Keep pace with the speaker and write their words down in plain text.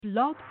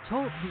Blog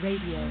Talk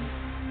Radio.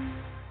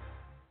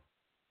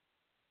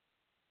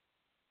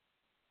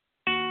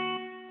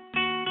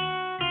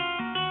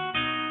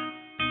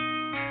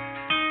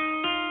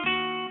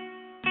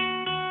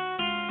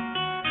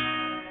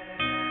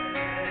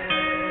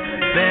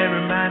 Bear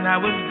in mind I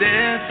was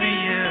there for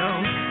you.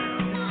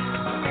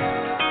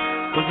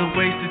 Was a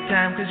waste of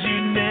time cause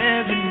you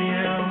never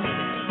knew.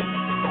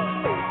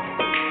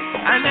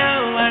 I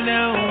know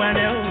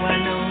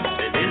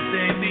that this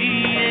ain't the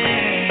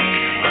end.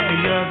 On the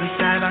other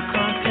side I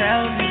can't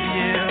tell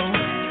you.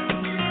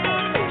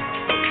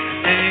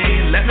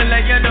 Hey, let me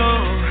let you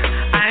know,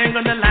 I ain't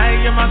gonna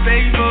lie, you're my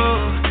baby.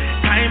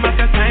 Time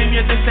after time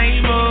you're the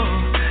same, oh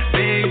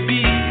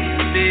baby.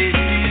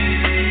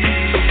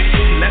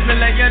 Let me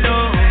let you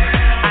know,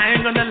 I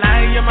ain't gonna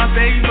lie, you're my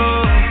baby.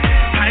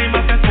 Time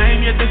after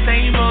time, you're the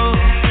same, oh,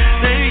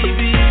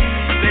 baby.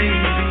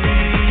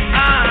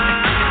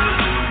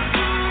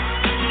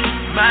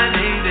 My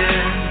lady,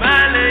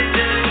 my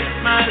lady,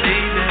 my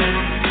lady,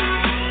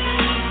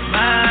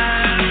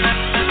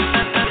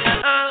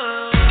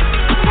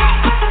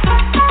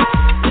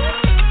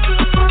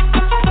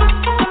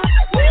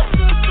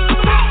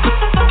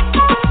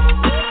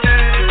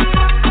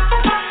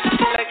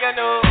 like I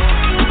know.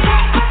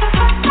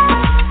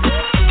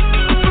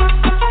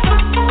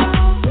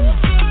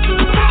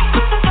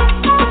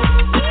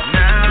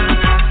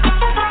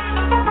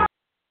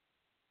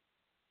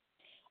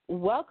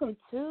 Welcome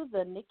to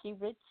the Nikki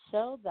Rich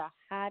Show, the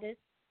hottest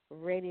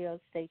radio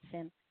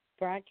station,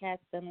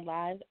 broadcasting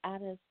live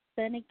out of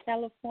sunny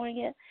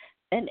California.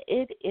 And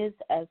it is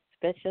a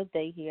special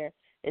day here.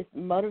 It's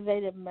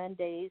Motivated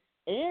Mondays,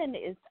 and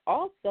it's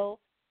also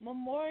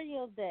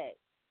Memorial Day.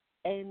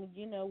 And,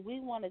 we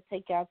want to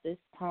take out this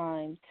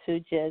time to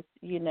just,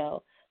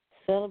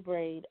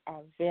 celebrate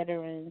our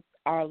veterans,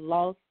 our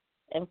lost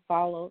and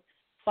fallen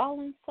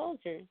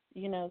soldiers,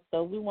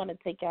 So we want to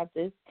take out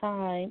this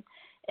time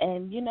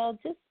and,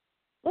 just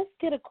let's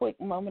get a quick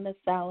moment of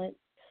silence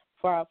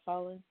for our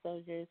fallen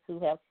soldiers who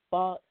have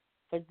fought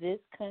for this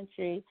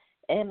country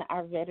and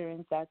our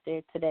veterans out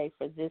there today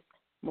for this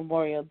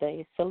Memorial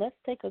Day. So let's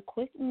take a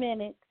quick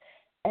minute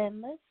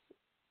and let's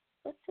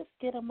just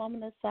get a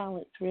moment of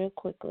silence real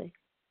quickly.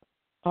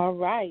 All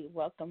right,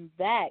 welcome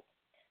back.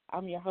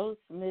 I'm your host,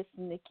 Miss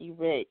Nikki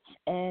Rich,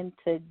 and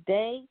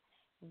today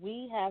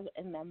we have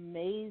an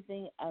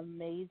amazing,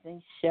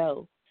 amazing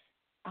show.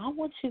 I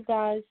want you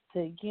guys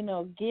to,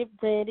 get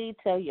ready,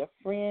 tell your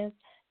friends,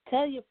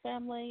 tell your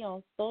family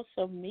on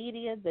social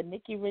media. The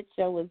Nikki Rich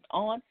Show is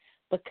on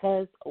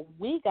because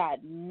we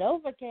got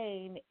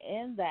Novacain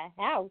in the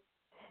house,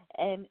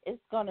 and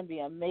it's going to be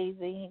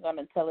amazing. He's going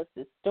to tell us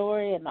his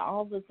story and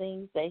all the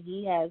things that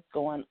he has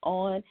going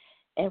on.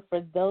 And for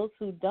those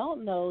who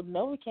don't know,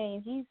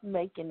 Novacain, he's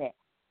making it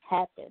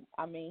happen.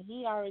 I mean,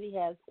 he already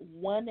has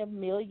 1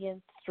 million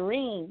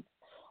streams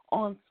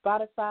on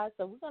Spotify,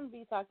 so we're going to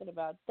be talking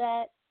about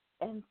that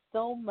and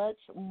so much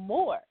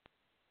more.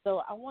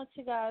 So I want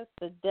you guys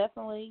to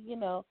definitely,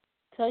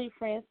 tell your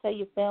friends, tell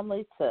your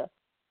family to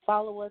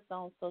follow us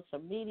on social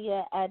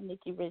media at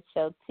Nikki Rich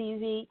Show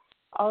TV.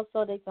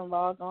 Also, they can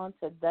log on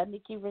to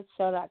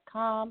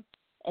thenikkirichshow.com,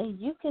 and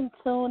you can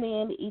tune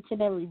in each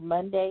and every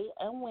Monday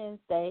and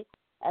Wednesday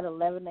at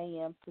 11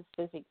 a.m.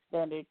 Pacific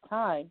Standard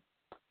Time.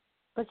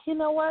 But you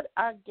know what?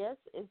 Our guest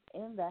is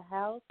in the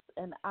house,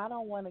 and I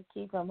don't want to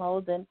keep him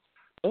holding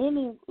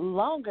any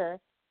longer.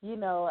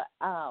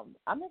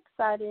 I'm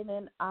excited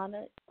and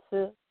honored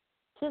to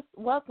just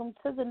welcome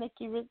to the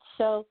Nikki Rich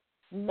Show,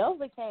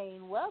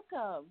 Novacain.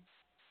 Welcome.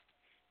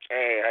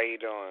 Hey, how you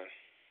doing?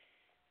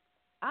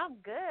 I'm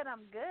good.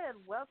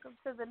 Welcome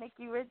to the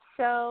Nikki Rich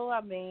Show.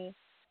 I mean,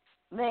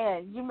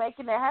 man, you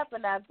making it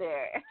happen out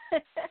there.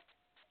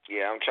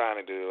 Yeah, I'm trying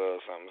to do a little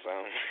something.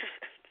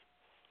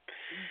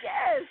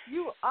 Yes,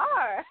 you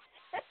are.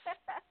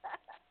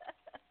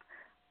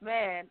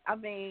 Man, I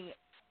mean,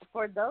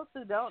 for those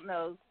who don't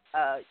know,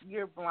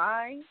 you're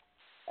blind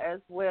as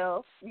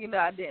well.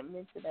 I didn't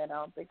mention that. I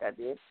don't think I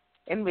did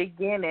in the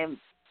beginning.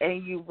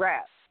 And you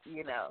rap.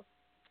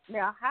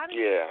 Now, how did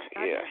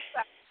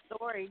that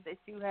story that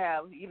you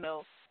have,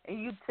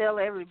 and you tell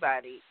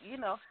everybody,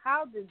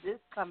 how did this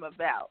come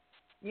about?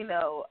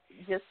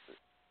 Just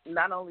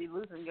not only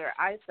losing your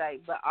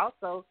eyesight, but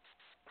also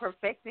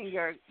perfecting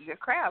your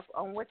craft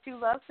on what you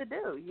love to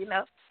do.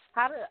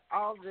 How did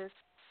all this,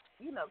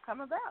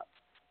 come about?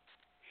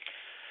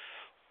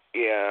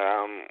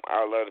 Yeah,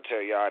 I would love to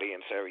tell your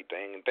audience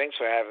everything. And thanks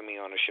for having me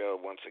on the show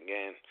once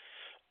again.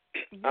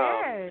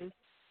 Yes.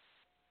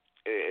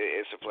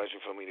 It's a pleasure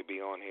for me to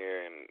be on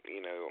here, and,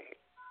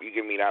 you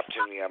give me the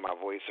opportunity to have my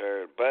voice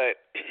heard. But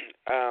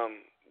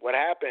what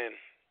happened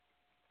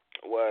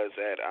was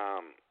that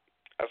I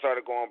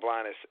started going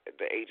blind at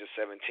the age of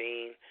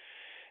 17,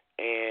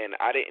 and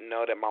I didn't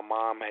know that my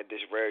mom had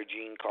this rare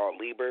gene called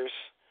Leber's.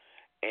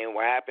 And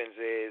what happens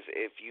is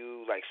if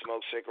you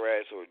smoke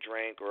cigarettes or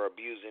drink or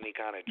abuse any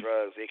kind of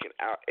drugs, it can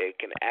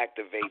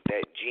activate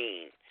that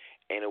gene,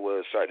 and it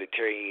will start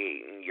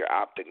deteriorating your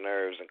optic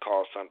nerves and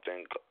cause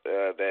something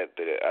that I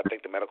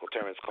think the medical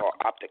term is called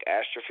optic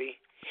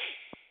atrophy.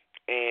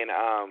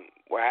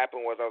 what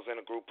happened was I was in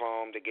a group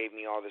home. They gave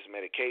me all this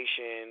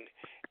medication,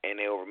 and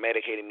they over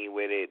medicated me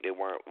with it. They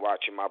weren't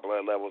watching my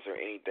blood levels or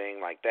anything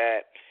like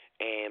that,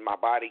 and my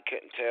body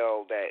couldn't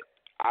tell that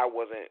I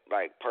wasn't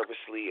like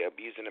purposely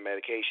abusing the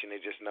medication.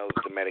 It just knows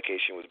the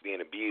medication was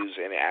being abused,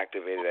 and it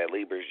activated that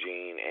Lieber's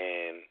gene,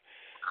 and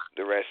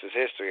the rest is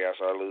history. I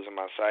started losing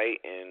my sight,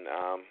 and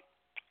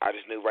I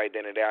just knew right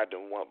then and there I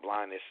didn't want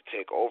blindness to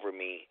take over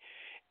me.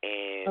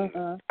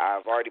 And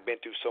I've already been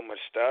through so much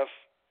stuff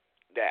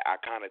that I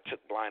kind of took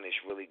blindness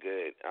really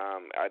good.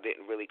 I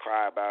didn't really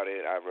cry about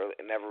it. I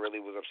never really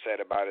was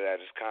upset about it. I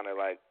just kind of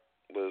like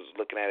was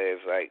looking at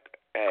it as like,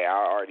 hey, I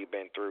already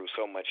been through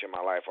so much in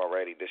my life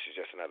already. This is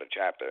just another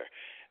chapter.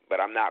 But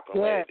I'm not going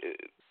to let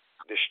it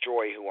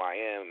destroy who I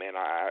am. And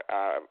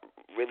I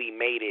really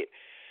made it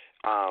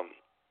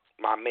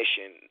my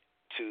mission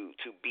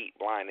to beat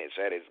blindness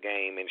at its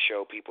game and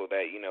show people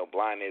that, you know,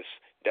 blindness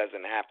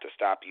doesn't have to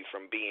stop you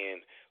from being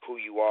who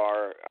you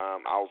are.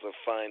 I was a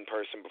fun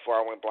person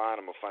before I went blind.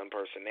 I'm a fun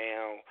person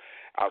now.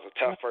 I was a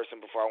tough person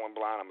before I went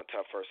blind. I'm a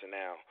tough person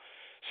now.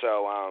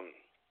 So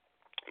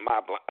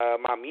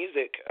my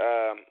music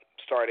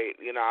started,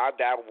 you know, I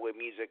dabbled with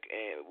music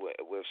and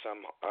with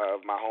some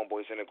of my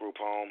homeboys in the group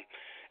home,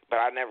 but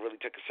I never really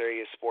took it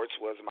serious. Sports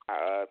was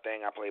my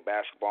thing. I played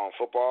basketball and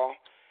football.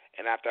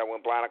 And after I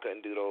went blind, I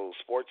couldn't do those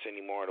sports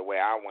anymore the way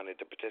I wanted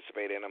to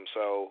participate in them.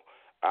 So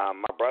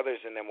my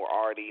brothers and them were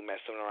already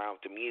messing around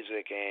with the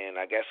music, and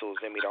I guess it was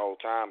in me the whole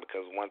time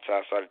because once I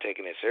started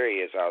taking it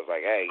serious, I was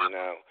like, hey, you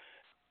know,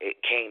 it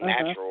came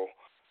natural,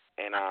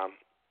 and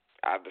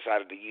I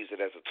decided to use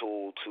it as a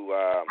tool to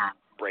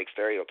break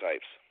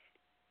stereotypes.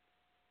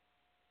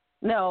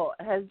 No,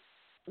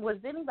 was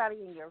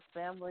anybody in your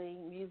family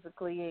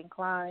musically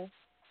inclined?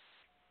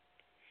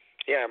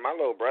 Yeah, my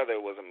little brother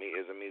was a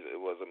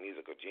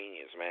musical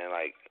genius, man.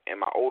 Like,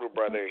 and my older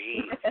brother,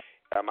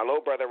 my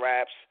little brother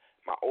raps.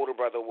 My older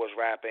brother was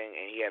rapping,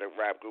 and he had a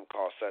rap group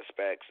called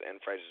Suspects in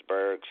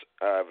Fredericksburg,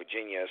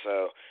 Virginia.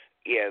 So,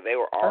 yeah, they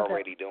were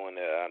already doing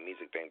the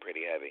music thing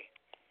pretty heavy.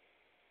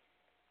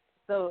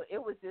 So it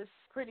was just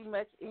pretty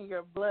much in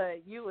your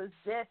blood. You was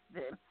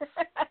destined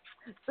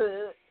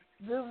to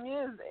do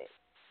music.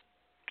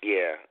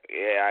 Yeah,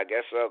 I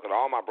guess so, because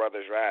all my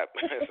brothers rap.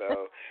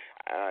 So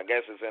I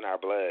guess it's in our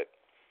blood.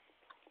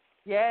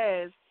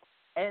 Yes.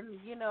 And,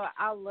 you know,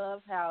 I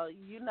love how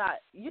you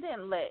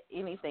didn't let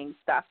anything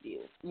stop you.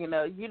 You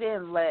know, you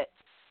didn't let,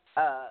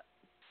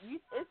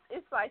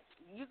 it's like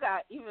you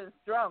got even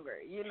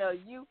stronger. You know,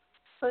 you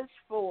pushed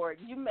forward.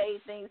 You made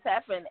things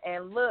happen.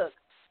 And look,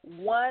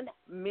 1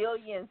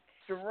 million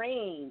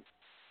streams.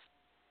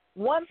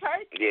 One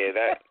person. Yeah,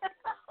 that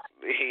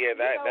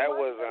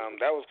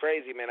was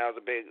crazy, man. That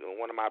was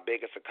one of my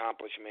biggest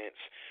accomplishments,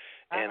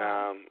 and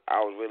I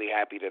was really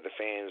happy that the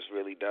fans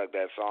really dug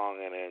that song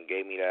and then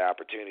gave me that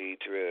opportunity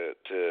to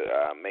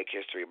make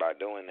history by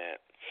doing that.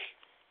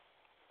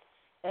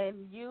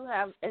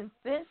 And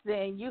since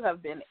then you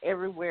have been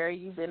everywhere.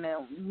 You've been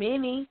in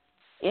many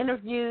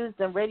interviews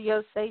and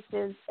radio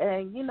stations,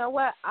 and you know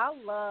what? I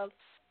love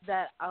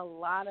that a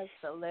lot of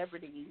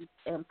celebrities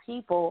and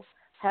people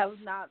have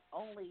not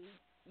only,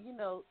 you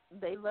know,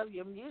 they love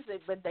your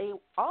music, but they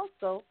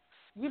also,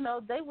 you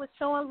know, they were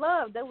showing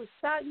love. They were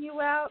shouting you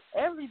out.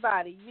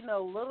 Everybody, you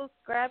know, Little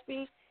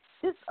Scrappy,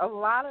 just a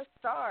lot of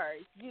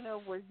stars, you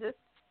know, were just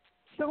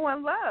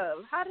showing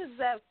love. How does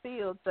that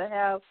feel to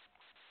have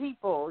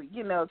people,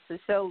 you know, to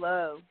show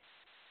love?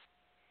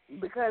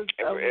 Because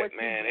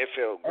it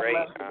felt great,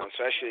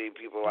 especially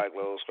people like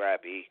Lil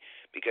Scrappy,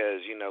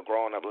 because, you know,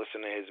 growing up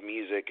listening to his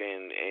music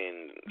and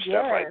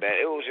stuff like that,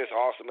 it was just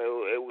awesome.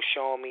 It was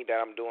showing me that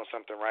I'm doing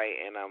something right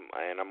and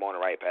I'm on the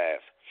right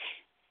path.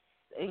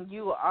 And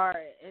you are,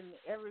 and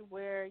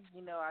everywhere,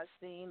 you know, I've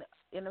seen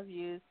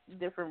interviews,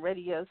 different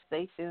radio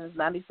stations,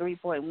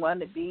 93.1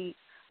 The Beat.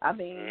 I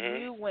mean,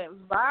 you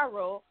went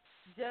viral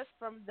just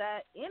from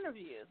that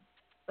interview.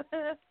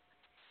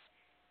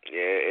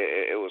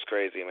 Yeah, it was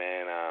crazy,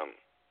 man.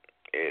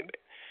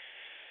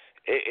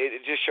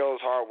 It just shows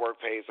hard work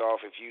pays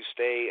off. If you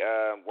stay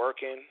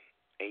working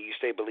and you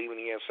stay believing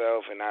in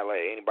yourself and not let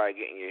anybody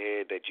get in your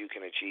head that you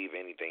can achieve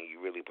anything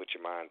you really put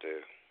your mind to.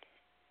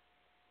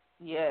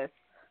 Yes.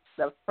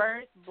 The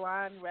first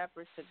blind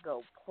rapper to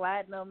go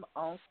platinum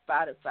on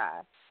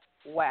Spotify.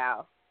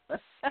 Wow.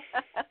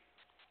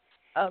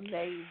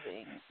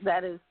 Amazing.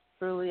 That is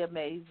truly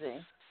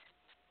amazing.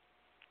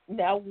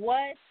 Now,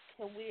 what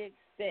can we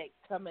expect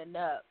coming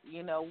up?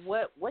 You know,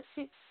 what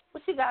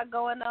you got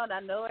going on?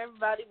 I know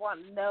everybody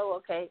wants to know,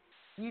 okay,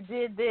 you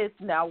did this.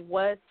 Now,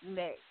 what's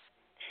next?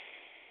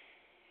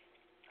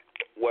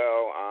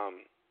 Well,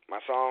 my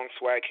song,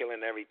 Swag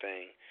Killing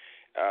Everything,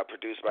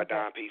 produced by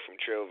Don P. from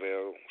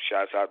Trillville.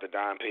 Shouts out to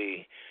Don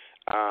P.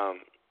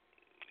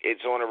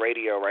 It's on the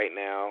radio right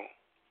now,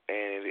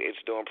 and it's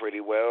doing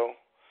pretty well.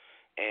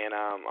 And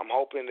I'm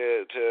hoping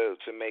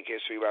to make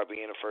history by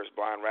being the first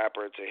blind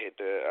rapper to hit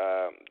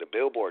the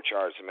Billboard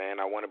charts, man.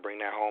 I want to bring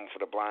that home for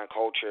the blind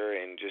culture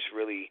and just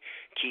really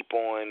keep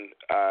on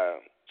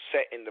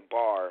setting the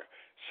bar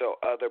so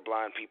other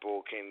blind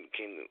people can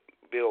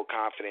build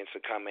confidence to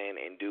come in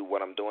and do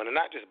what I'm doing. And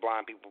not just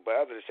blind people, but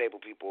other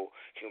disabled people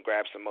can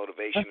grab some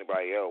motivation and be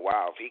like, yo,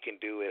 wow, if he can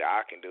do it,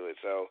 I can do it.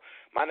 So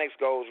my next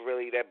goal is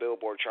really that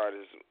Billboard chart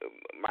is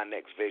my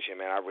next vision,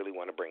 man. I really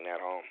want to bring that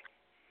home.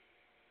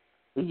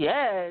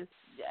 Yes,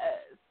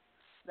 yes.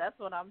 That's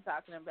what I'm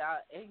talking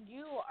about. And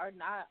you are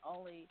not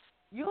only,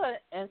 you are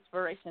an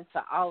inspiration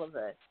to all of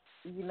us.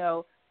 You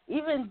know,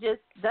 even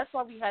just, that's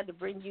why we had to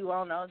bring you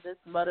on this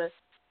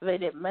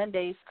Motivated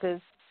Mondays,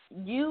 because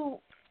you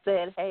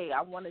said, hey,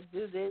 I want to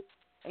do this,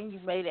 and you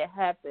made it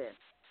happen.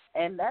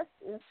 And that's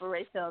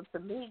inspirational to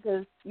me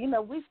because, you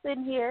know, we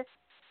sitting here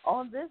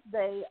on this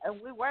day and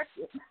we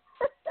working.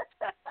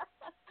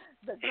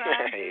 The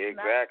grind does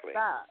exactly.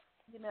 not stop,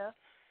 you know.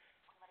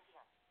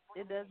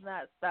 It does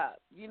not stop.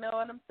 You know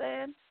what I'm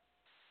saying?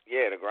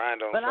 Yeah, the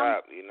grind don't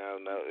stop. You know,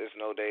 no, there's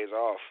no days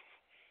off.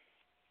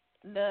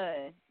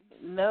 None.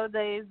 No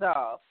days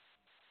off.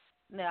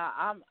 Now,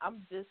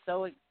 I'm just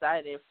so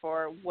excited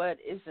for what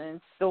is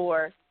in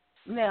store.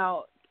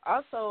 Now,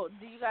 also,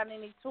 do you got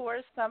any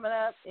tours coming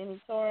up?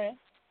 Any touring?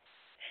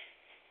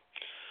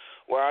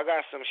 Well, I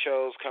got some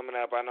shows coming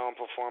up. I know I'm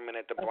performing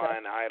at the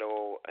Blind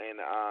Idol in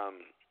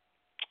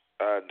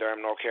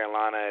Durham, North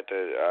Carolina, at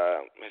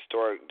the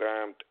historic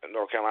Durham,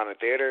 North Carolina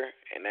Theater,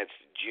 and that's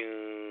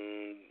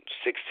June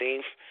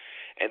 16th.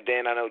 And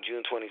then I know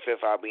June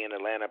 25th I'll be in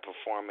Atlanta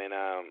performing,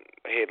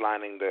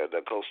 headlining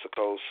the Coast to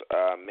Coast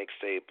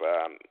mixtape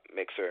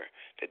mixer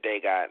that they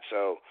got.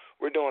 So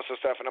we're doing some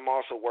stuff, and I'm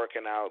also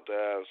working out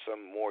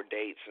some more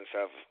dates and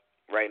stuff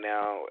right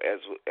now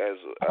as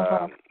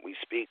we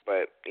speak.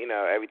 But you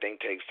know, everything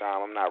takes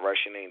time. I'm not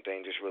rushing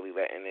anything, just really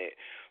letting it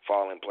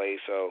fall in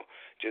place. So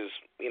just,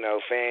 you know,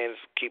 fans,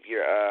 keep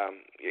your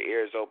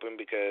ears open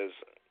because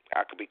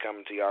I could be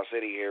coming to y'all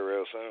city here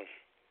real soon.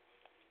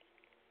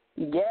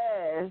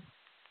 Yes.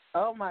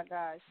 Oh, my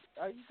gosh.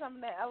 Are you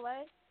coming to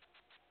L.A.?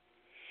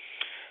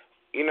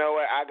 You know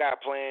what? I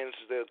got plans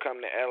to come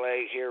to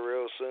L.A. here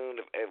real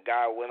soon. If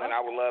God willing, I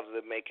would love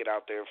to make it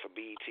out there for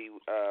BET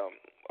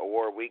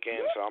Award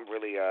weekend. So I'm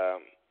really,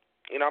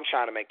 you know, I'm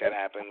trying to make that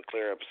happen,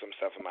 clear up some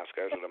stuff in my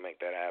schedule to make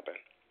that happen.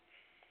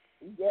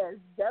 Yes,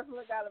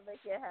 definitely got to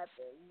make it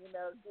happen. You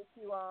know, get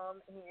you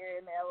on here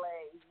in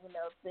L.A. You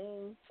know,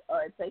 things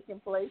are taking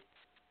place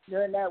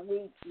during that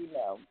week, you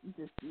know,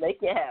 just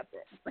make it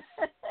happen.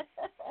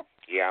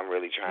 Yeah, I'm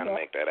really trying to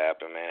make that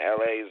happen, man.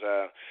 LA's,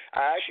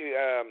 I actually,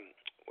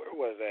 where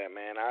was that,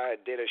 man? I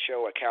did a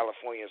show at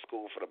California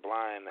School for the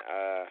Blind,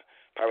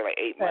 probably like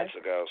 8 months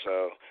ago.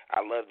 So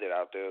I loved it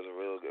out there. It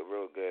was a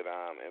real good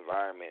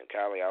environment.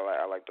 Cali, I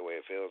like the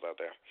way it feels out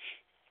there.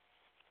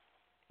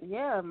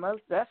 Yeah,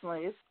 most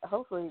definitely.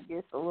 Hopefully it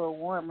gets a little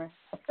warmer.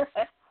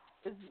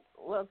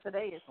 Well,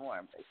 today it's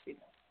warm, but you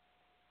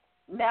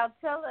know. Now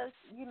tell us,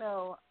 you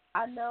know,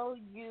 I know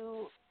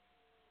you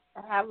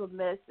have a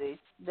message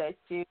that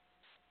you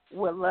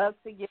would love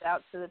to get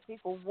out to the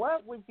people.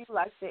 What would you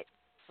like to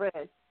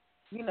express,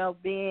 you know,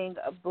 being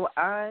a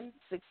blind,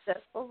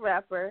 successful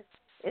rapper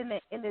in the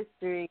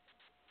industry?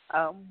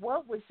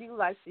 What would you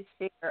like to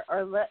share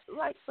or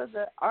like for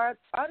our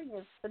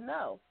audience to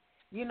know,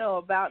 you know,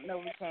 about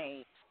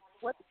Novacain?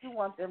 What do you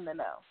want them to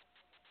know?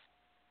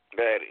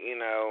 That, you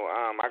know,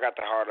 I got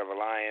the heart of a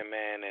lion,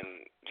 man,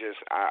 and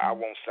just I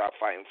won't stop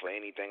fighting for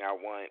anything I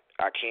want.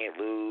 I can't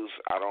lose.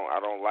 I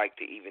don't like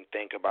to even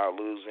think about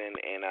losing,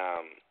 and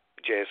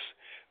just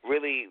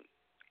really,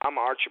 I'm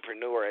an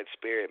entrepreneur at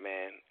spirit,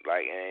 man.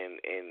 Like,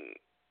 and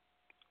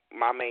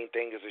my main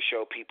thing is to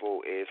show people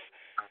if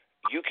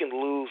you can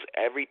lose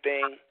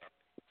everything,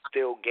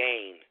 still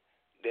gain,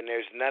 then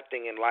there's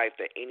nothing in life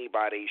that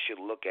anybody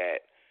should look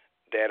at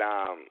that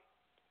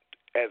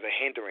as a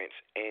hindrance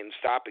in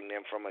stopping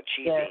them from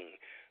achieving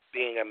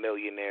being a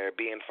millionaire,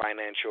 being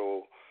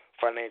financially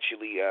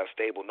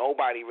stable.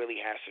 Nobody really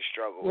has to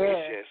struggle.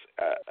 It's just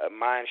a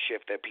mind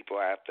shift that people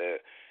have to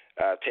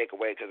take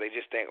away because they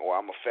just think, oh,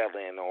 I'm a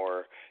felon,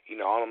 or, you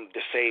know, I'm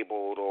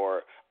disabled,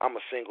 or I'm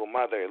a single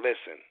mother.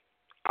 Listen,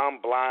 I'm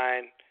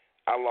blind.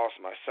 I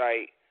lost my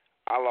sight.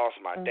 I lost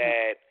my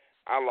dad.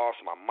 I lost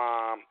my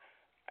mom.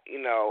 You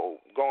know,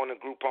 going to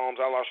group homes,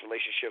 I lost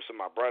relationships with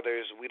my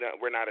brothers.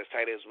 We're not as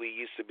tight as we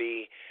used to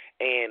be,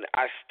 and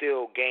I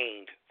still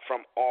gained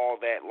from all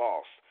that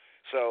loss.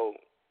 So,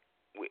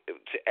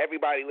 to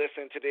everybody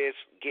listening to this,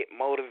 get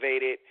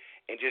motivated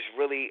and just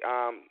really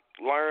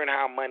learn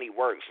how money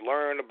works.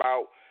 Learn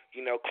about, you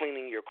know,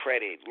 cleaning your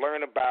credit.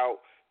 Learn about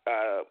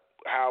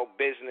how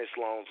business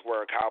loans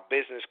work, how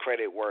business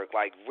credit work.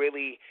 Like,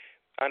 really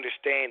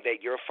understand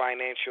that your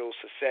financial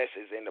success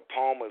is in the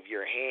palm of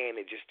your hand.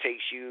 It just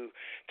takes you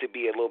to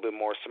be a little bit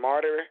more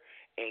smarter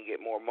and get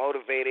more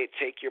motivated.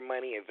 Take your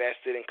money,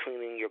 invest it in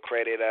cleaning your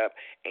credit up,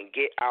 and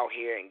get out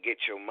here and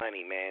get your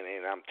money, man.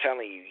 And I'm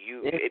telling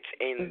you, it's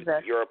in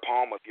your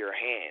palm of your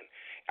hand.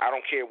 I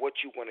don't care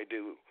what you want to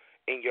do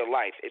in your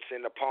life. It's in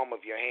the palm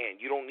of your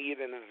hand. You don't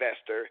need an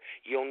investor.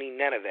 You don't need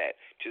none of that.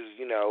 Just,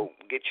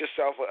 get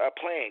yourself a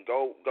plan.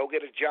 Go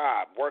get a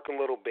job. Work a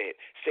little bit.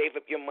 Save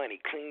up your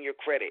money. Clean your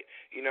credit.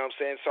 You know what I'm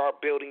saying?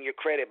 Start building your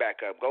credit back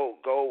up. Go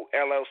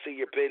LLC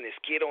your business.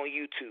 Get on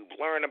YouTube.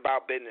 Learn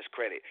about business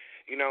credit.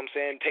 You know what I'm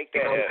saying? Take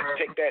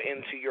that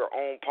into your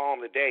own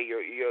palm today.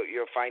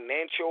 Your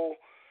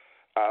financial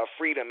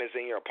freedom is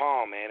in your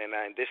palm, man.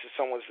 And this is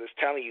someone that's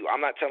telling you.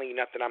 I'm not telling you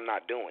nothing I'm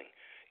not doing.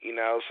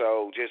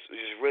 So just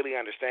really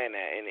understand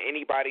that. And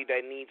anybody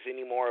that needs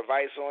any more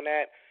advice on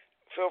that,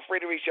 feel free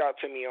to reach out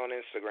to me on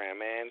Instagram,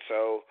 man.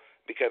 So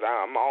because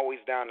I'm always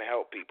down to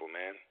help people,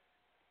 man.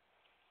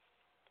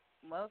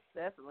 Most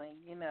definitely.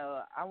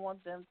 I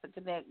want them to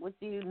connect with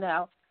you.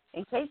 Now,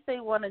 in case they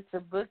wanted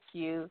to book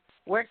you,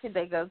 where could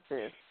they go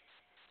to?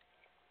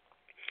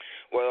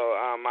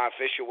 Well, my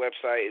official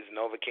website is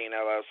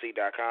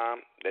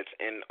NovacainLLC.com. That's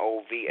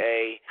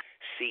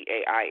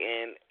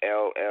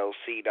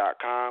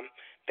NovacainLLC.com.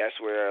 That's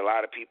where a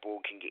lot of people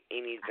can get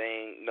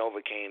anything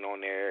Novacain on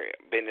there,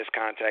 business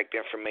contact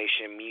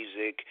information,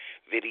 music,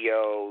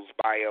 videos,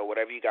 bio,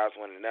 whatever you guys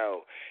want to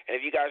know. And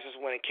if you guys just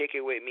want to kick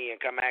it with me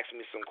and come ask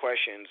me some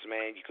questions,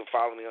 man, you can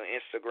follow me on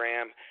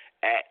Instagram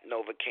at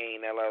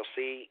Novacain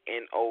LLC,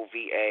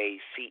 Novacain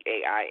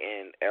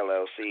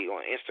LLC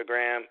on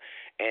Instagram.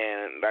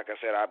 And like I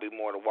said, I'll be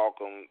more than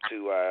welcome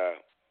to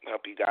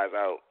help you guys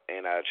out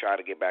and try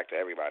to get back to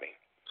everybody.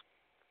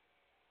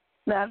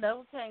 Now,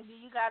 Novacain, do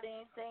you got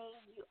anything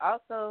you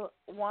also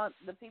want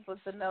the people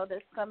to know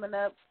that's coming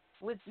up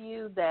with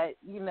you that,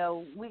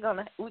 we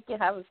can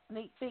have a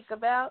sneak peek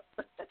about?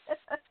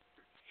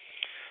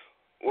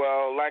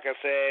 Well, like I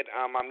said,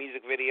 my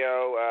music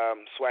video,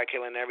 Swag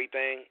Killing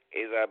Everything,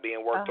 is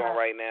being worked on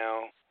right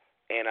now.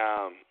 And,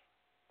 I'm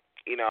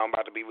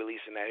about to be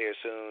releasing that here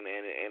soon.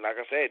 And like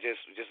I said, just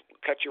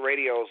cut your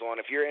radios on.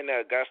 If you're in the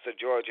Augusta,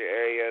 Georgia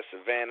area,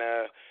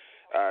 Savannah,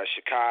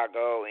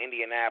 Chicago,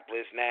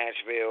 Indianapolis,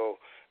 Nashville,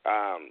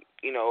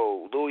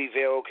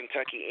 Louisville,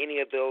 Kentucky,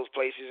 any of those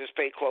places, just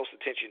pay close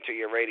attention to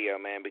your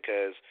radio, man,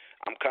 because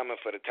I'm coming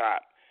for the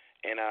top,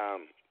 and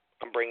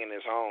I'm bringing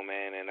this home,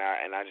 man, and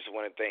I just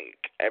want to thank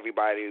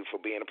everybody for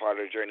being a part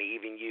of the journey,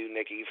 even you,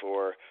 Nikki,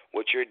 for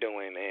what you're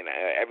doing, and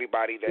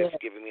everybody that's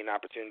giving me an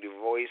opportunity to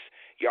voice.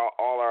 Y'all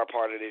all are a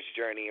part of this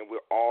journey, and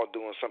we're all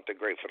doing something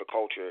great for the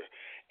culture.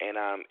 And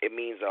it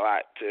means a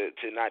lot to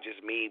not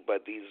just me,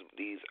 but these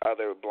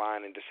other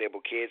blind and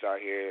disabled kids out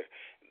here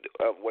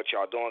of what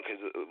y'all doing,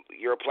 because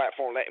your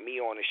platform letting me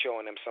on and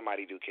showing them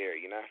somebody do care,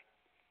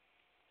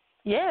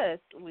 Yes,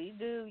 we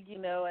do,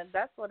 and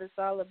that's what it's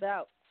all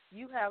about.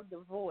 You have the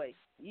voice,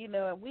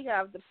 and we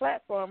have the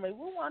platform, and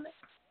we want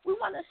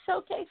to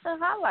showcase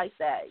and highlight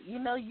that.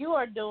 You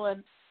are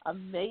doing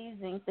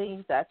amazing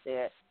things out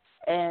there,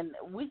 and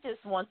we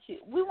want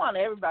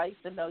everybody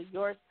to know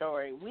your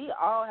story. We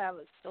all have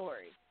a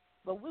story.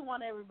 But we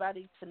want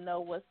everybody to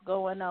know what's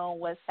going on,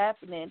 what's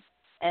happening,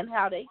 and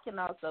how they can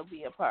also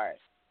be a part.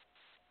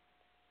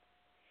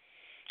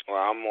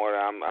 Well, I'm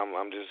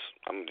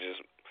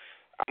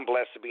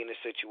blessed to be in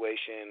this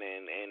situation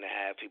and to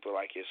have people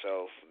like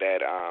yourself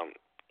that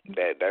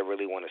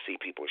really want to see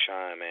people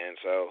shine, man.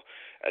 So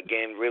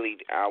again, really,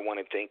 I want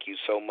to thank you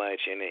so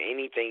much. And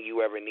anything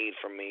you ever need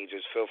from me,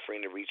 just feel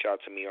free to reach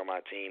out to me or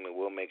my team, and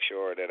we'll make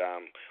sure that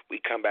we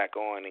come back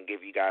on and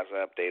give you guys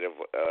an update of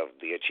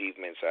the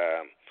achievements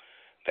that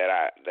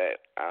I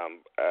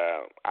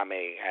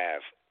may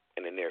have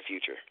in the near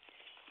future.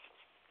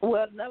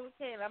 Well,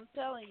 Novacain, I'm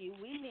telling you,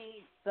 we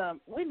need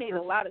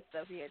a lot of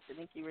stuff here at the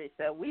Nikki Rich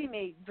Show. We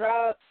need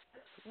drugs,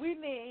 we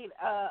need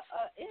an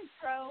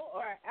intro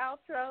or an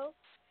outro,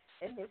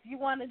 and if you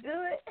want to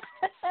do it,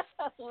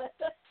 let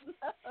us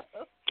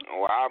know.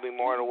 Well, I'll be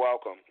more than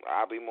welcome.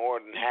 I'll be more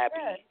than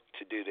happy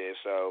to do this.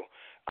 So,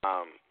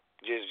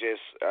 just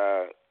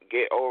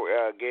get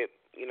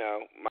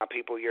my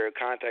people your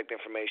contact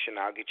information.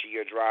 I'll get you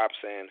your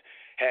drops, and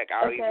heck,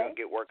 I'll even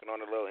get working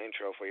on a little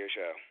intro for your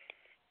show.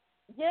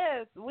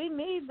 Yes, we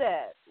need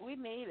that. We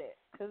need it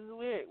because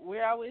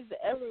we're always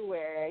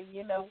everywhere.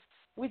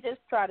 We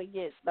just try to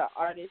get the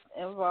artists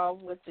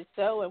involved with the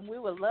show, and we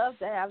would love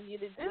to have you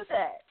to do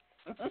that.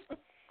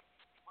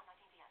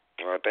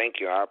 Well, thank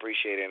you. I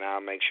appreciate it, and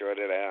I'll make sure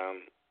that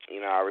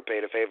I'll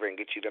repay the favor and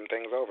get you them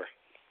things over.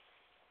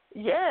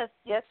 Yes,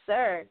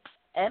 sir.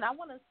 And I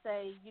want to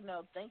say,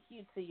 thank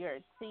you to your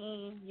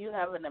team. You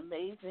have an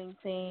amazing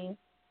team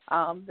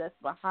that's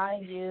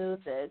behind you,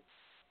 that's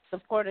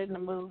supporting the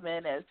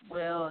movement as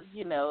well.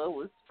 It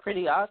was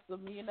pretty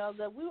awesome,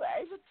 that we were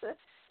able to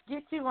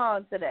get you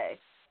on today.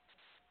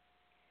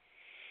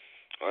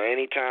 Well,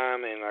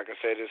 anytime, and like I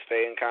said, just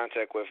stay in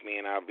contact with me,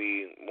 and I'll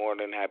be more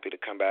than happy to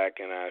come back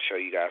and show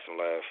you guys some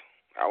love.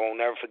 I won't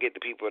never forget the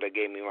people that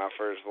gave me my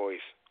first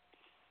voice.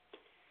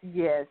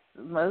 Yes,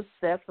 most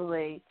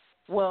definitely.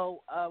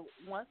 Well,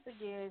 once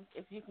again,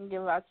 if you can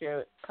give out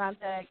your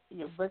contact,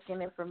 your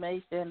booking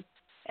information,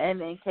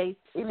 and in case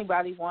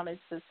anybody wanted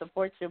to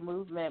support your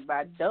movement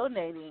by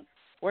donating,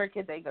 where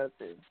could they go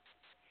to?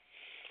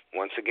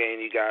 Once again,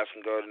 you guys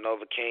can go to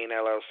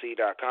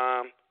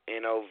NovacainLLC.com,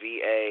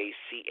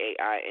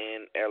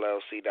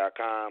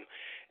 NovacainLLC.com,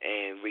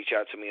 and reach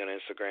out to me on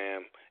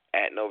Instagram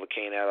at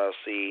Novacain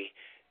LLC,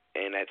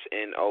 and that's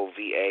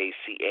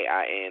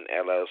Novacain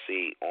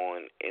LLC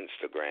on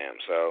Instagram.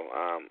 So,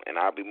 and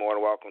I'll be more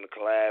than welcome to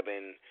collab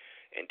and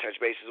touch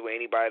bases with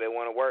anybody that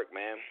want to work,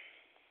 man.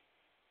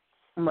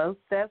 Most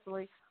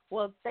definitely.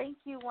 Well, thank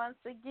you once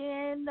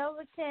again,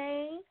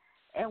 Novacain,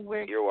 and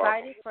we're You're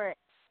excited welcome. for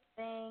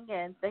everything,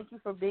 and thank you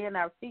for being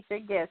our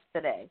featured guest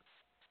today.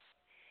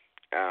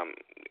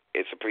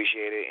 It's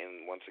appreciated,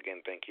 and once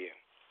again, thank you.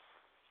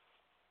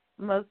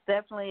 Most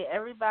definitely.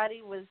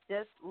 Everybody was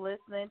just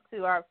listening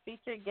to our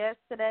featured guest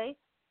today,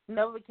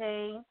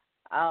 Novacain.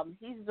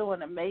 He's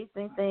doing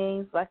amazing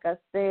things. Like I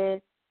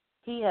said,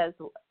 he has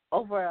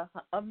over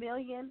a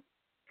million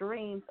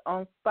streams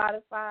on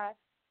Spotify.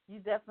 You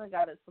definitely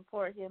got to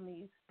support him.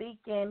 He's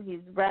speaking,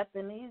 he's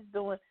rapping, he's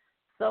doing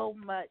so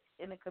much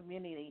in the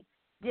community,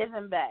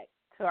 giving back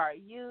to our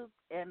youth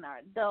and our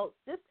adults,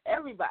 just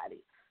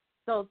everybody.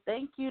 So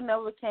thank you,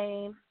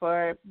 Novacain,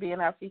 for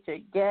being our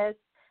featured guest.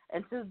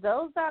 And to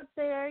those out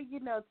there,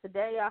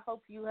 today I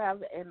hope you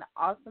have an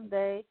awesome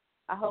day.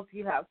 I hope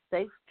you have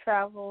safe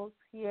travels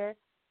here.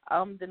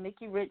 The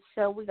Nikki Rich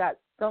Show, we got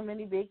so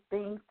many big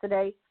things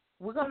today.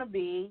 We're going to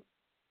be,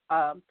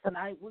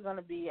 tonight we're going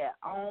to be at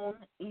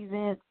OWN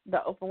event.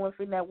 The Oprah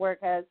Winfrey Network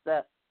has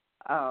the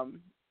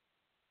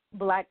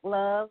Black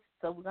Love,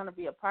 so we're going to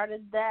be a part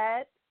of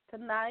that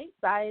tonight.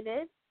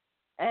 Excited.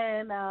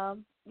 And,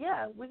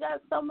 we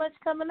got so much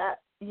coming up,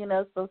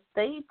 so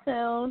stay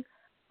tuned.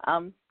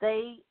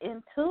 Stay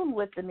in tune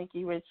with the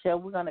Nikki Rich Show.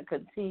 We're going to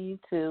continue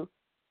to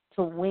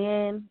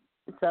win.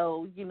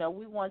 So,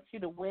 we want you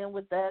to win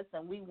with us,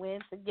 and we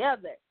win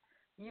together.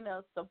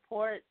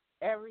 Support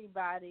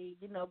everybody.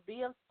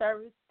 Be of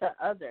service to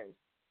others.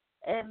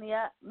 And,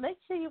 make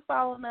sure you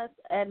follow us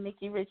at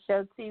Nikki Rich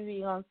Show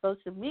TV on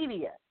social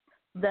media.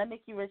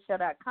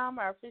 TheNikkiRichShow.com,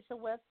 our official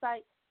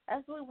website.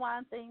 As we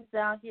wind things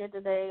down here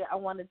today, I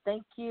want to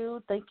thank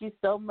you. Thank you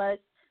so much.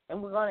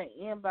 And we're going to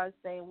end by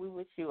saying we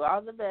wish you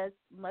all the best,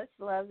 much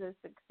love and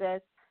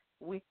success.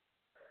 We're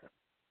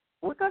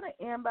going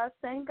to end by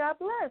saying God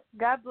bless.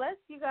 God bless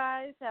you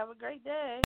guys. Have a great day.